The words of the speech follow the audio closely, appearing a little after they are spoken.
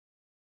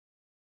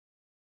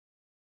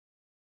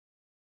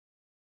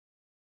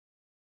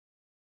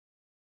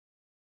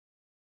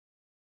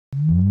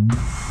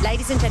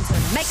Ladies and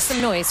gentlemen, make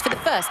some noise for the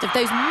first of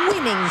those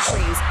winning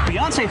trees.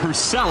 Beyonce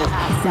herself,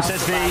 who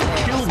says they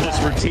killed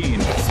this routine.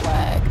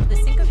 The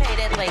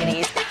Syncopated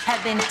Ladies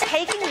have been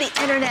taking the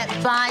internet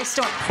by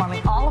storm,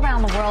 performing all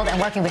around the world and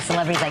working with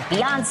celebrities like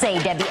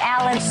Beyonce, Debbie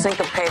Allen.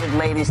 Syncopated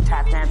Ladies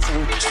tap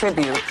dancing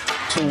tribute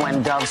to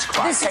When Doves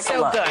Cry. This is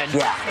so good.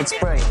 Yeah, it's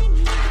brilliant.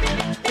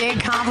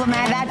 Big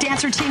compliment. That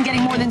dance routine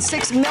getting more than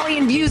 6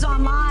 million views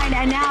online,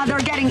 and now they're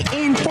getting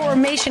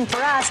information for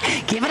us.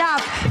 Give it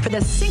up for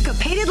the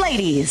Syncopated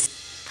Ladies.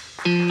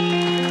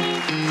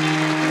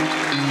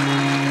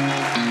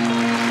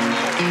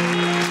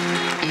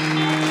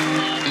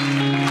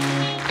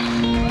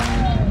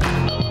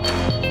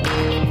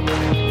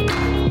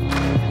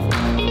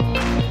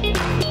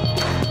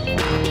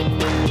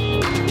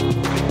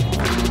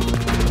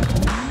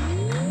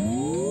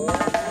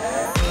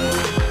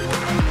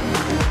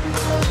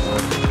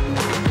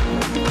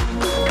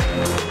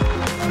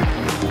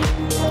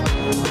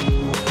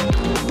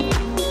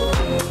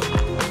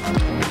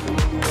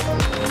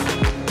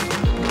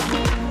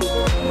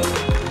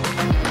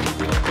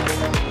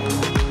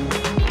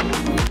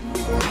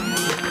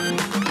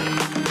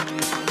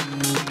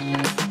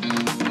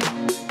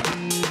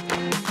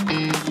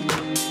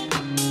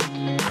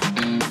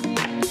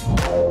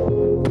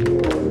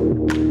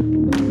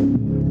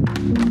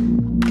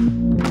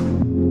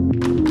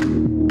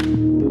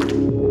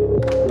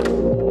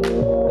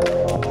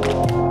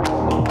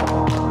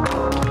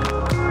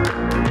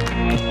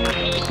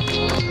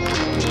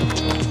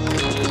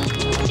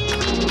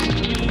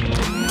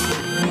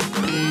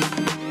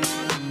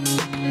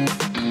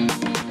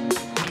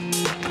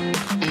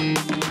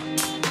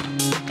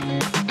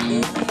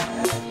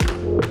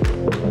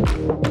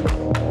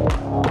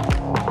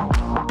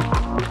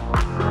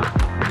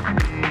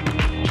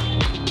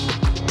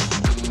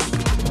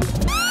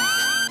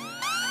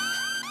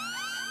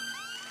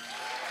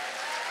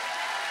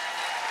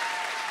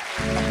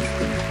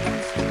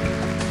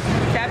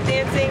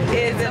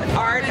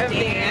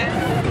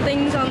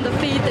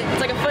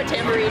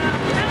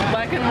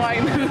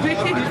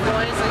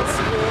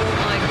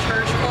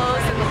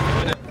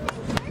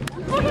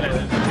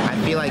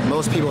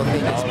 Most people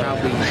think it's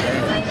probably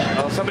dead.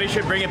 Oh, somebody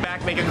should bring it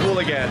back, make it cool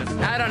again.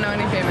 I don't know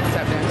any famous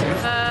step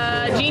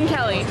dancers. Gene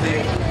Kelly.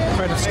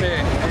 Try to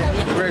stay.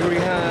 Gregory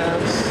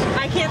Hines.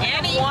 I can't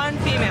think of one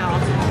female.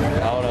 I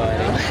don't know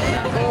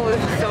any. Oh,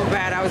 this is so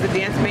bad. I was a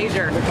dance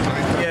major.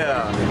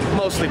 Yeah,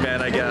 mostly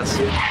men, I guess.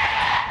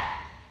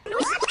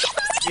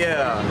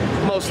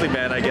 Yeah, mostly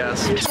men, I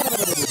guess.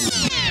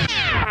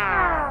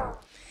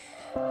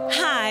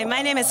 Hi,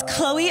 my name is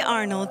Chloe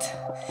Arnold,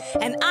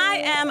 and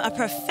I am a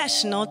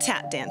professional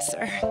tap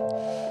dancer.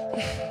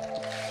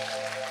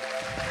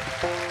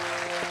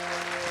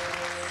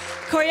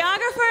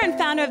 Choreographer and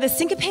founder of the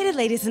Syncopated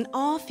Ladies, an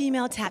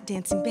all-female tap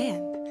dancing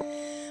band.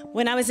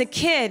 When I was a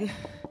kid,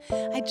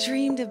 I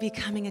dreamed of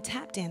becoming a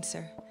tap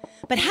dancer.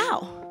 But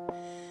how?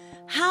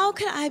 How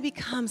could I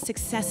become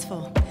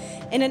successful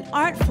in an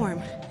art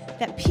form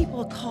that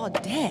people call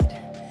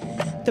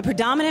dead? The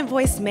predominant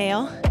voice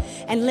male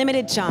and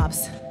limited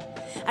jobs.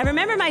 I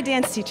remember my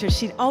dance teacher,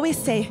 she'd always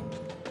say,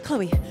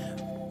 Chloe,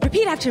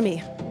 repeat after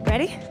me.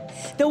 Ready?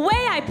 The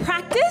way I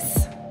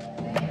practice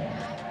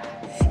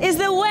is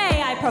the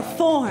way I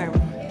perform.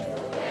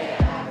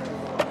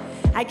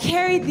 I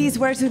carried these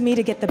words with me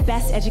to get the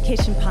best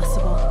education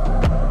possible.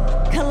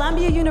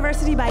 Columbia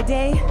University by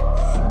day,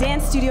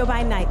 dance studio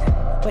by night.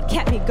 What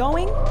kept me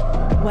going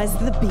was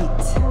the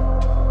beat.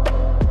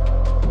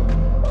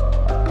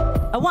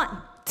 A 1,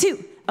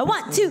 2, a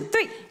 1, 2,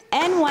 3.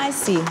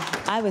 NYC,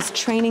 I was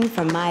training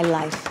for my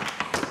life.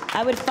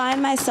 I would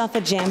find myself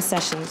at jam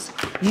sessions,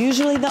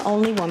 usually the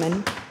only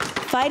woman,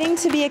 fighting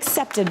to be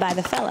accepted by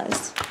the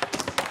fellas.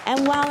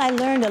 And while I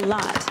learned a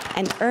lot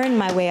and earned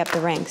my way up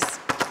the ranks,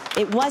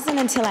 it wasn't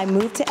until I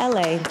moved to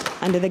LA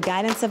under the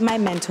guidance of my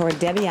mentor,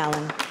 Debbie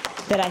Allen,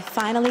 that I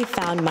finally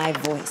found my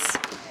voice.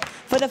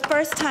 For the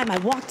first time, I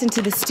walked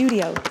into the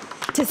studio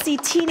to see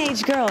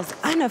teenage girls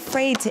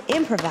unafraid to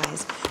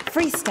improvise,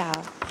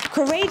 freestyle,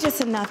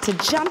 courageous enough to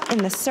jump in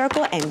the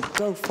circle and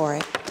go for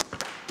it.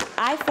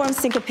 I formed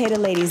Syncopated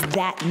Ladies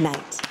that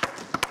night.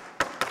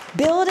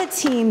 Build a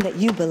team that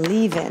you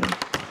believe in,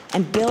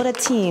 and build a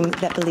team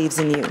that believes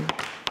in you.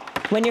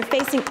 When you're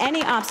facing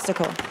any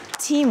obstacle,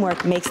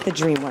 teamwork makes the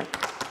dream work.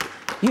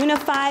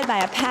 Unified by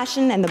a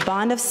passion and the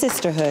bond of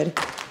sisterhood,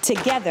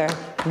 together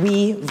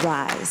we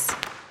rise.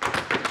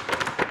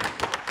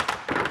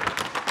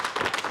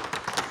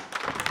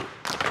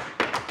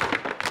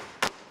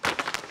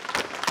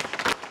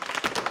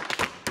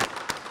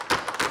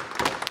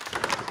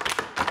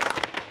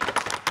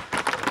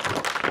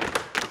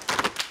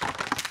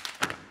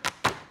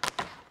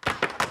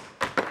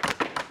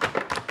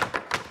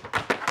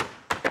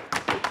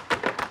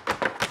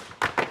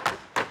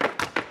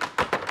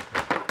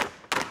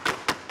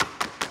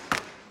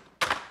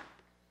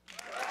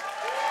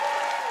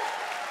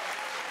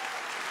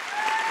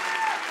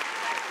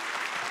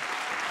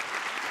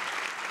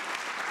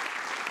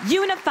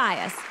 Unify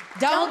us.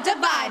 Don't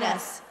divide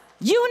us.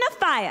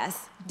 Unify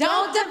us.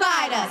 Don't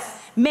divide us.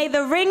 May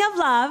the ring of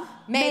love.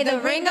 May the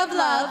ring of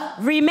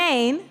love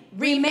Remain.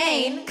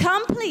 remain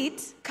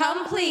Complete.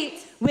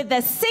 complete With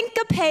the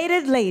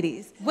Syncopated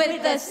Ladies.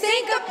 with the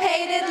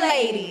Syncopated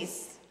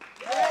Ladies.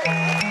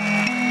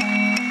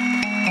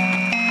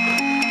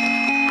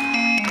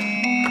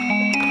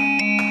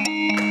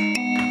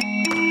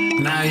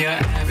 Now your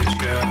average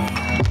girl,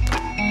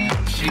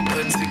 she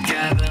put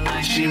together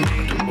like she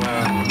made the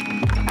world.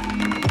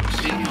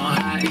 She on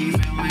high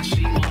even when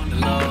she on the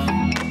low.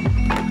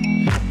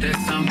 There's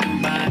something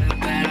about her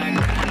that I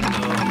gotta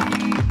know.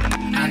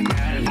 I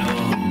gotta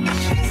know.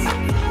 She's so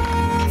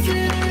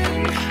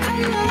confident. I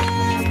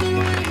love the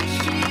way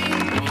she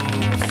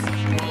moves.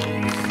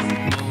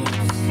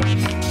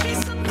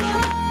 She's so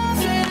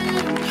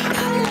confident. I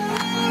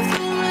love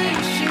the way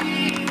she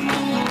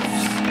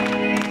moves.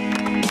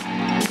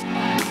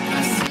 I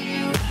see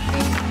you.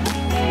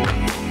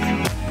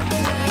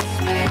 Let's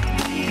make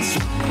these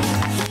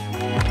moves. I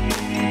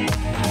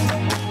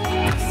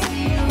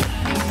see you. I see you.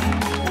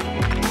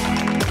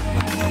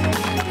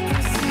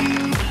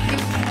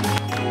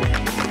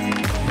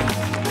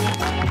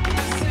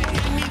 Say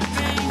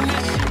anything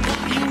that she want,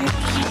 you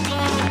know she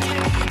gon'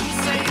 get. You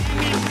say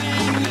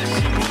anything that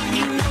she want,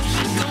 you know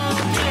she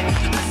gon' get.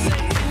 I say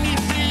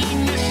anything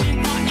that she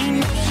want, you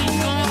know she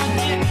gon'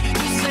 get.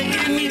 You say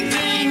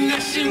anything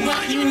that she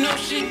want, you know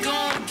she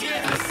gon'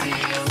 get. I see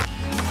you.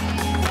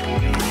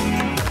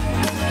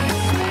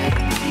 Let's make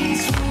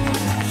these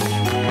moves. I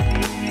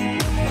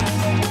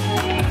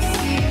see you. I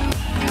see you.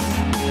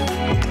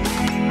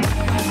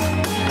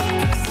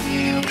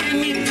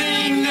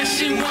 Anything that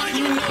she want,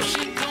 you know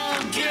she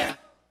gon' get.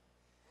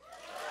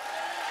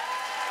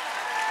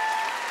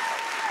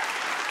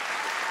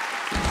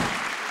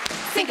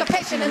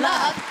 Syncopation in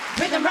love,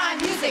 rhythm, rhyme,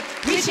 music,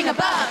 reaching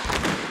above.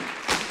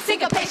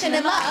 Syncopation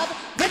in love,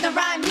 rhythm,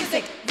 rhyme,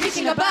 music,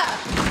 reaching above.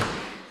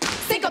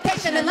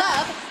 Syncopation in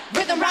love,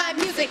 rhythm, rhyme,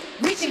 music,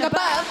 reaching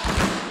above.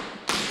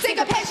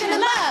 Syncopation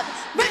in love,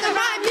 rhythm,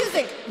 rhyme,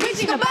 music,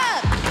 reaching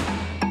above.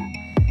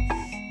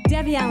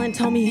 Debbie Allen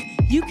told me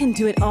you can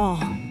do it all.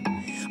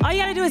 All you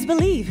gotta do is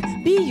believe,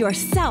 be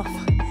yourself.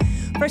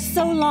 For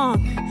so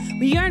long,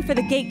 we yearned for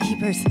the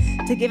gatekeepers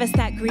to give us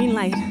that green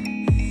light.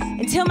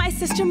 Until my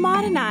sister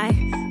Maud and I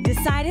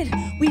decided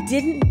we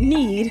didn't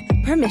need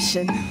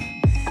permission.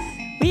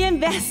 We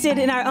invested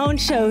in our own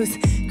shows,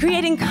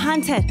 creating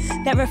content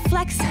that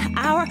reflects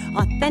our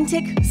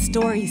authentic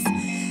stories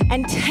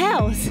and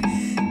tells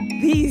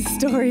these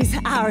stories,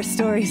 our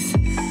stories.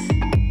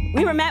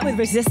 We were met with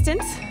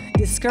resistance,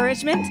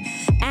 discouragement,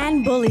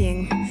 and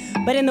bullying.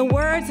 But in the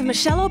words of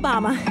Michelle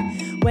Obama,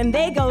 when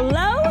they go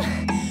low,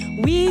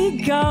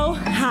 we go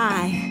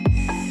high.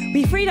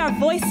 We freed our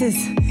voices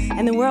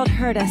and the world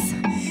heard us.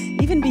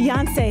 Even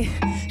Beyonce,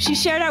 she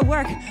shared our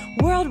work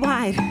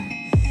worldwide.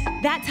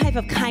 That type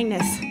of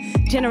kindness,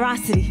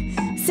 generosity,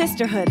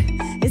 sisterhood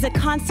is a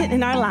constant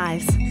in our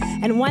lives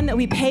and one that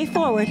we pay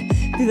forward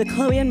through the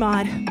Chloe and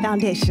Maud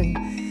Foundation.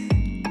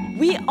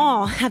 We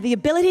all have the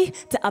ability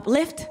to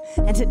uplift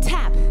and to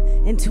tap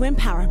into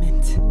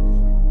empowerment.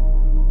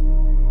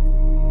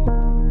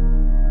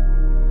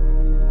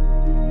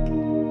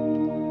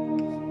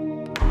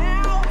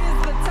 Now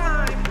is the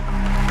time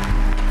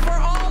for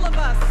all of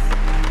us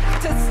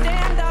to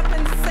stand up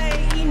and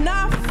say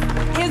enough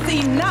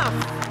is enough.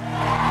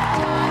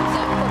 Time's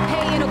up for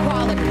pay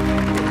inequality.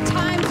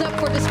 Time's up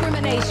for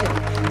discrimination.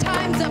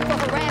 Time's up for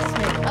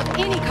harassment of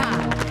any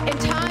kind. And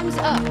time's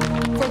up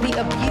for the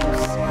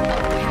abuse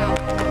of power.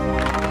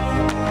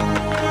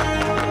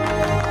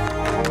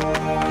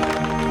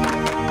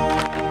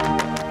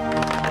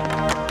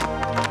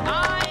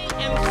 I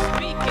am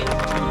speaking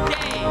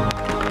today,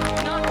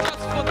 not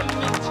just for the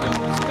Me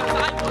Too's, because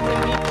I was a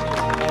Me Too.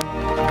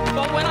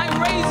 But when I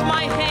raise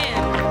my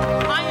hand,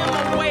 I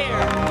am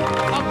aware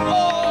of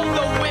all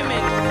the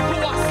women who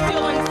are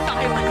still in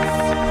silence.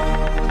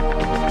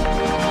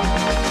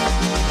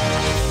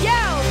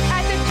 Yell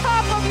at the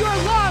top of your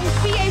lungs.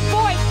 Be a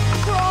voice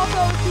for all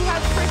those who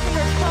have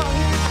prisoner tongue.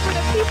 For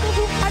the people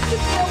who had to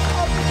grow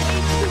up with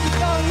age too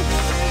young.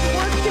 There's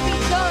work to be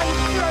done.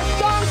 There are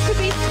songs to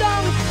be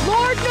sung.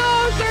 Lord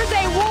knows there's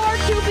a war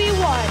to be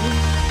won.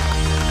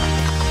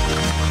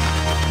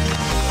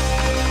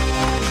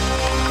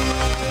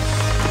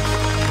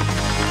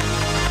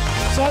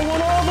 So I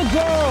want all the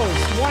girls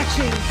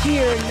watching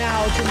here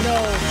now to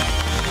know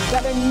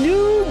that a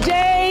new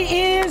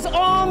day is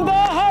on the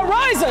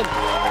horizon.